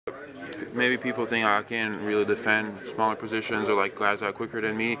maybe people think I can't really defend smaller positions or like guys that are quicker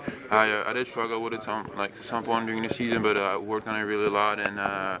than me. I did struggle with it some point during the season, but I worked on it really a lot, and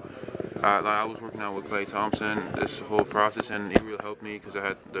I was working out with Klay Thompson this whole process, and it really helped me because I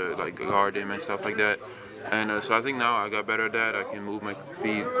had to guard him and stuff like that. And so I think now I got better at that. I can move my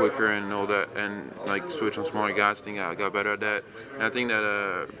feet quicker and all that, and switch on smaller guys. I think I got better at that. And I think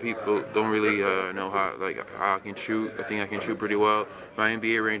that people don't really know how I can shoot. I think I can shoot pretty well. My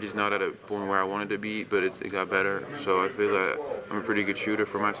NBA range is not at a point where I wanted to be, but it got better. So I feel that I'm a pretty good shooter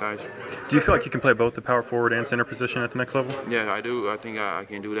for my size. Do you feel like you can play both the power forward and center position at the next level? Yeah, I do. I think I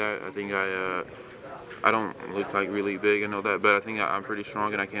can do that. I think I don't look like really big and all that, but I think I'm pretty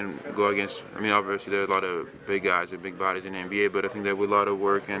strong and I can go against. I mean, obviously there are a lot of big guys and big bodies in the NBA, but I think that with a lot of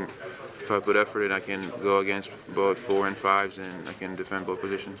work and if I put effort in, I can go against both 4 and 5s and I can defend both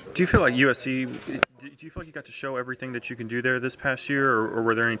positions. Do you feel like USC? Do you feel like you got to show everything that you can do there this past year, or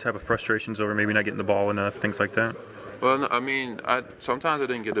were there any type of frustrations over maybe not getting the ball enough, things like that? Well, no, I mean, sometimes I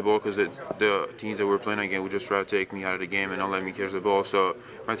didn't get the ball because the teams that we're playing against would just try to take me out of the game and not let me catch the ball. So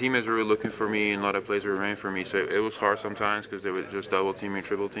my teammates were really looking for me, and a lot of plays were ran for me. So it was hard sometimes because they would just double team me,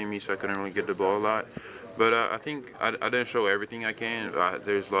 triple team me, so I couldn't really get the ball a lot. But I think I didn't show everything I can.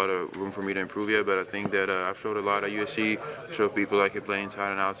 There's a lot of room for me to improve yet, but I think that I've showed a lot at USC. Showed people I can play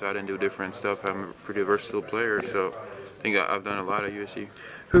inside and outside and do different stuff. I'm a pretty versatile player, so I think I've done a lot at USC.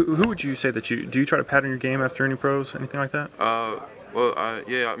 Who would you say that do you try to pattern your game after any pros, anything like that?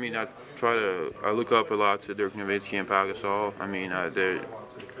 Yeah, I mean, I look up a lot to Dirk Nowitzki and Pau Gasol. I mean, I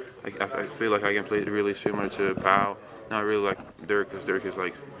feel like I can play really similar to Pau. Not really like Dirk, because Dirk is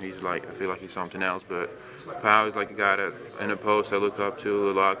I feel like he's something else, but Pau is like a guy that in the post I look up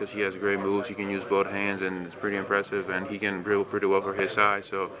to a lot because he has great moves. He can use both hands and it's pretty impressive, and he can dribble pretty well for his size.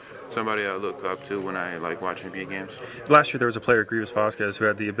 So somebody I look up to when I watch NBA games. Last year there was a player, Grievous Vasquez, who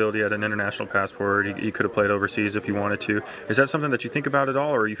had the ability at an international passport. He could have played overseas if he wanted to. Is that something that you think about at all,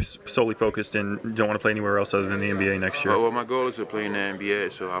 or are you solely focused and don't want to play anywhere else other than the NBA next year? Well, my goal is to play in the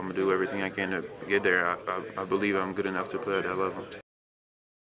NBA, so I'm going to do everything I can to get there. I believe I'm good enough to play at that level.